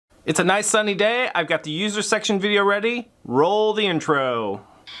It's a nice sunny day. I've got the user section video ready. Roll the intro.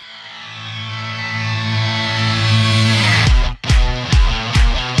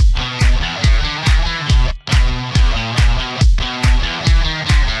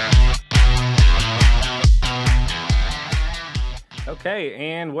 Okay,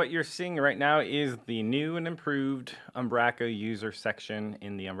 and what you're seeing right now is the new and improved Umbraco user section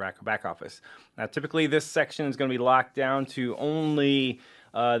in the Umbraco back office. Now, typically this section is going to be locked down to only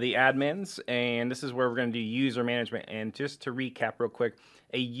the admins, and this is where we're going to do user management. And just to recap real quick,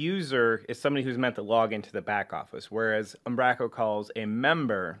 a user is somebody who's meant to log into the back office, whereas Umbraco calls a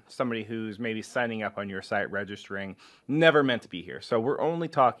member somebody who's maybe signing up on your site, registering, never meant to be here. So we're only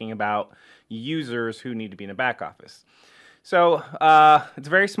talking about users who need to be in the back office. So it's a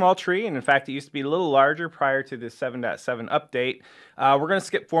very small tree, and in fact it used to be a little larger prior to the 7.7 update. We're going to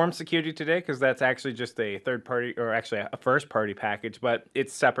skip form security today because that's actually just a third party, or actually a first party package, but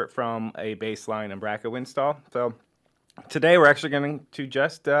it's separate from a baseline Umbraco install. So today we're actually going to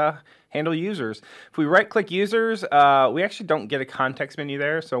just handle users. If we right click users, we actually don't get a context menu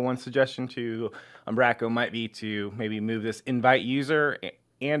there. So one suggestion to Umbraco might be to maybe move this invite user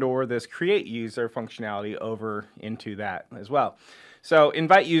and or this create user functionality over into that as well. So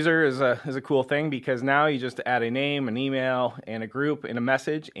invite user is a cool thing because now you just add a name, an email, and a group and a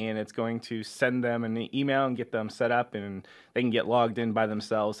message, and it's going to send them an email and get them set up, and they can get logged in by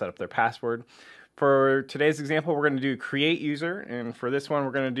themselves, set up their password. For today's example, we're going to do create user, and for this one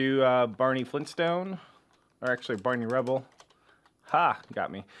we're going to do Barney Flintstone, or actually Barney Rebel. Ha,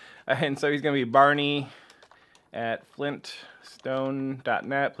 got me. And so he's going to be Barney at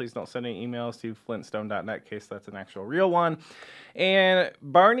flintstone.net. Please don't send any emails to flintstone.net in case that's an actual real one. And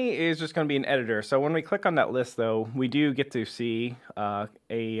Barney is just going to be an editor. So when we click on that list, though, we do get to see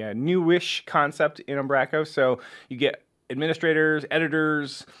a newish concept in Umbraco. So you get administrators,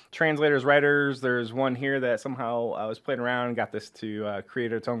 editors, translators, writers. There's one here that somehow I was playing around and got this to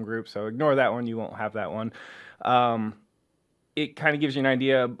create its own group. So ignore that one. You won't have that one. It kind of gives you an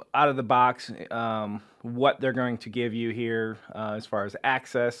idea out of the box what they're going to give you here as far as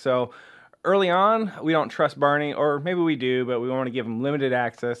access. So early on, we don't trust Barney, or maybe we do, but we want to give him limited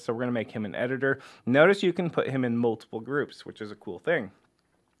access, so we're going to make him an editor. Notice you can put him in multiple groups, which is a cool thing.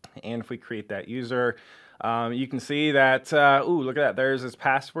 And if we create that user, you can see that, ooh, look at that, there's his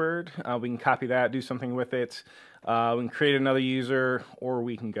password. We can copy that, do something with it. We can create another user, or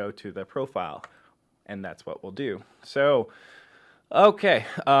we can go to the profile, and that's what we'll do. So, okay,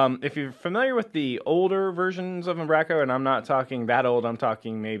 if you're familiar with the older versions of Umbraco, and I'm not talking that old, I'm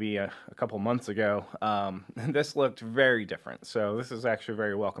talking maybe a couple months ago, this looked very different. So this is actually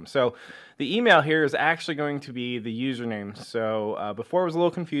very welcome. So the email here is actually going to be the username. So before it was a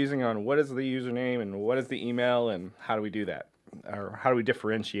little confusing on what is the username and what is the email and how do we do that? Or how do we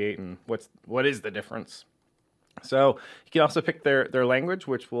differentiate and what is the difference? So you can also pick their language,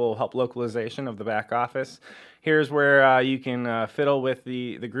 which will help localization of the back office. Here's where you can fiddle with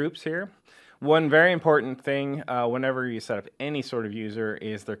the groups here. One very important thing whenever you set up any sort of user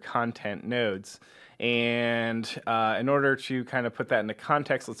is their content nodes. And in order to kind of put that into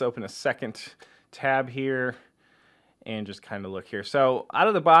context, let's open a second tab here and just kind of look here. So out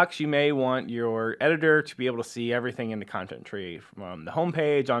of the box, you may want your editor to be able to see everything in the content tree from the home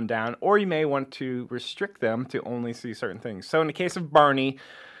page on down, or you may want to restrict them to only see certain things. So in the case of Barney,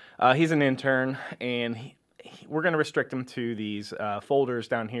 he's an intern, and we're going to restrict him to these folders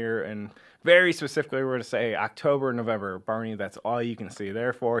down here, and very specifically we're going to say October, November. Barney, that's all you can see.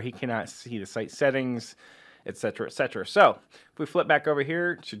 Therefore, he cannot see the site settings, etc., etc. So if we flip back over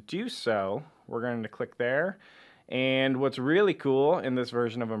here to do so, we're going to click there. And what's really cool in this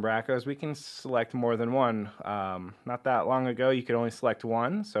version of Umbraco is we can select more than one. Not that long ago, you could only select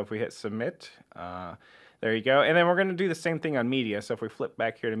one. So if we hit submit, there you go. And then we're going to do the same thing on media. So if we flip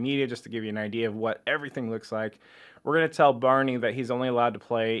back here to media, just to give you an idea of what everything looks like, we're going to tell Barney that he's only allowed to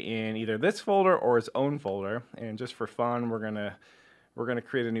play in either this folder or his own folder. And just for fun, we're going to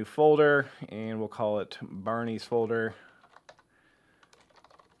create a new folder, and we'll call it Barney's folder.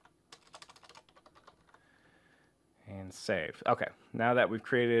 And save. Okay, now that we've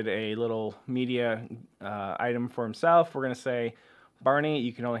created a little media item for himself, we're going to say, Barney,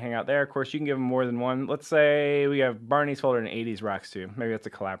 you can only hang out there. Of course, you can give him more than one. Let's say we have Barney's folder and 80s Rocks too. Maybe that's a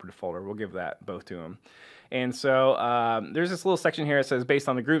collaborative folder. We'll give that both to him. And so there's this little section here that says, based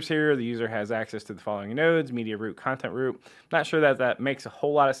on the groups here, the user has access to the following nodes: media root, content root. Not sure that that makes a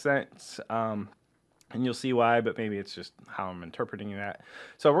whole lot of sense. And you'll see why, but maybe it's just how I'm interpreting that.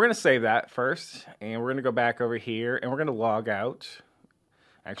 So we're going to save that first, and we're going to go back over here, and we're going to log out.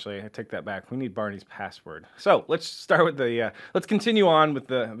 Actually, I take that back. We need Barney's password. So let's start with the, let's continue on with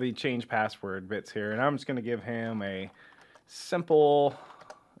the change password bits here. And I'm just going to give him a simple,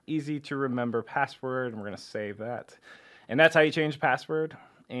 easy to remember password. And we're going to save that. And that's how you change password.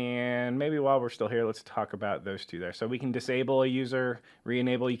 And maybe while we're still here, let's talk about those two there. So we can disable a user,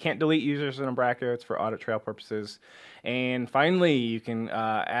 re-enable. You can't delete users in Umbraco. It's for audit trail purposes. And finally, you can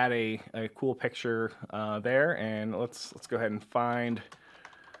add a cool picture there. And let's go ahead and find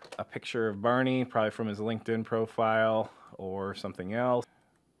a picture of Barney, probably from his LinkedIn profile or something else.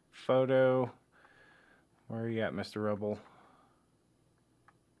 Photo. Where are you at, Mr. Rubble?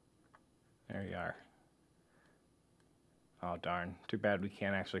 There you are. Oh, darn. Too bad we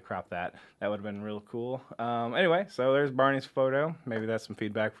can't actually crop that. That would have been real cool. Anyway, so there's Barney's photo. Maybe that's some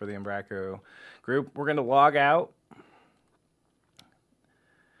feedback for the Umbraco group. We're going to log out.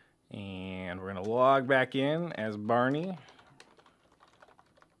 And we're going to log back in as Barney.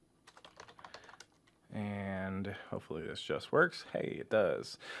 And hopefully this just works. Hey, it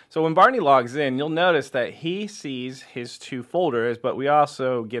does. So when Barney logs in, you'll notice that he sees his two folders, but we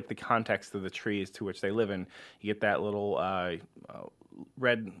also get the context of the trees to which they live in. You get that little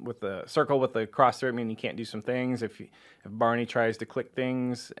red with the circle with the cross through it, meaning you can't do some things. If Barney tries to click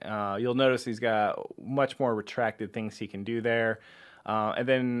things, you'll notice he's got much more retracted things he can do there. And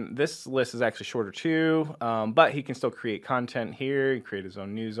then this list is actually shorter too, but he can still create content here. He can create his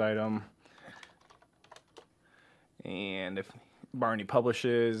own news item. And if Barney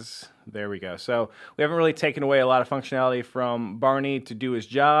publishes, there we go. So we haven't really taken away a lot of functionality from Barney to do his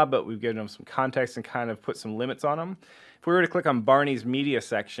job, but we've given him some context and kind of put some limits on him. If we were to click on Barney's media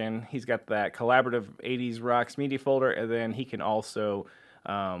section, he's got that collaborative 80s Rocks media folder, and then he can also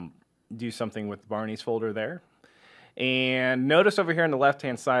do something with Barney's folder there. And notice over here on the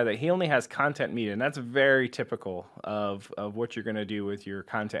left-hand side that he only has content media, and that's very typical of what you're going to do with your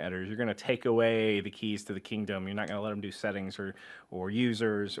content editors. You're going to take away the keys to the kingdom. You're not going to let them do settings or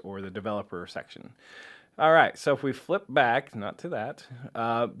users or the developer section. All right, so if we flip back, not to that,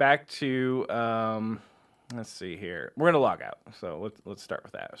 back to, let's see here. We're going to log out, so let's start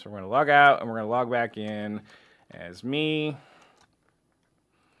with that. So we're going to log out, and we're going to log back in as me.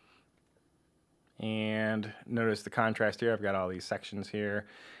 And notice the contrast here. I've got all these sections here.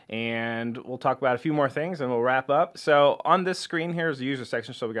 And we'll talk about a few more things and we'll wrap up. So on this screen here is the user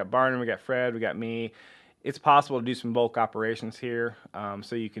section. So we got Barney, we got Fred, we got me. It's possible to do some bulk operations here.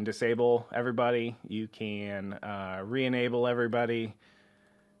 So you can disable everybody. You can re-enable everybody.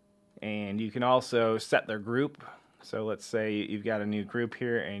 And you can also set their group. So let's say you've got a new group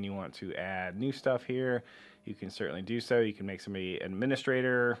here and you want to add new stuff here. You can certainly do so. You can make somebody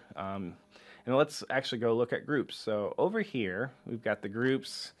administrator. And let's actually go look at groups. So over here, we've got the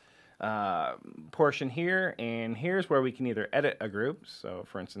groups portion here, and here's where we can either edit a group, so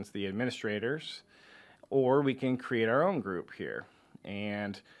for instance, the administrators, or we can create our own group here.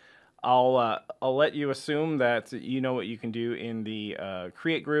 And I'll let you assume that you know what you can do in the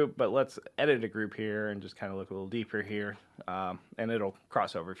create group, but let's edit a group here and just kind of look a little deeper here, and it'll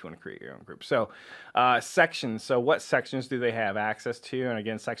cross over if you want to create your own group. So sections, so what sections do they have access to? And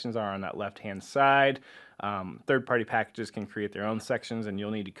again, sections are on that left-hand side. Third-party packages can create their own sections, and you'll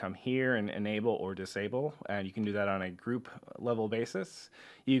need to come here and enable or disable, and you can do that on a group level basis.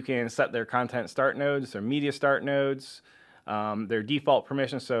 You can set their content start nodes, their media start nodes, their default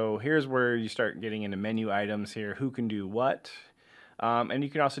permissions. So here's where you start getting into menu items here, who can do what. And you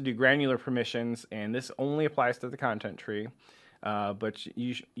can also do granular permissions, and this only applies to the content tree. But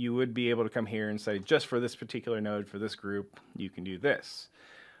you would be able to come here and say, just for this particular node, for this group, you can do this.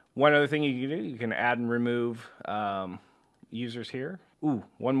 One other thing you can do, you can add and remove users here. Ooh,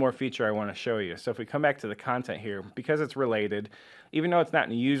 one more feature I want to show you. So if we come back to the content here, because it's related, even though it's not in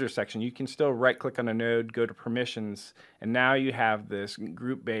the user section, you can still right-click on a node, go to permissions, and now you have this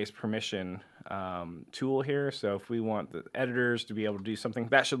group-based permission tool here. So if we want the editors to be able to do something,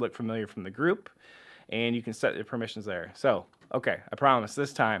 that should look familiar from the group, and you can set the permissions there. So, okay, I promise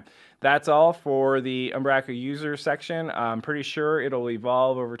this time. That's all for the Umbraco user section. I'm pretty sure it'll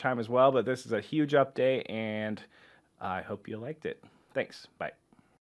evolve over time as well, but this is a huge update, and I hope you liked it. Thanks. Bye.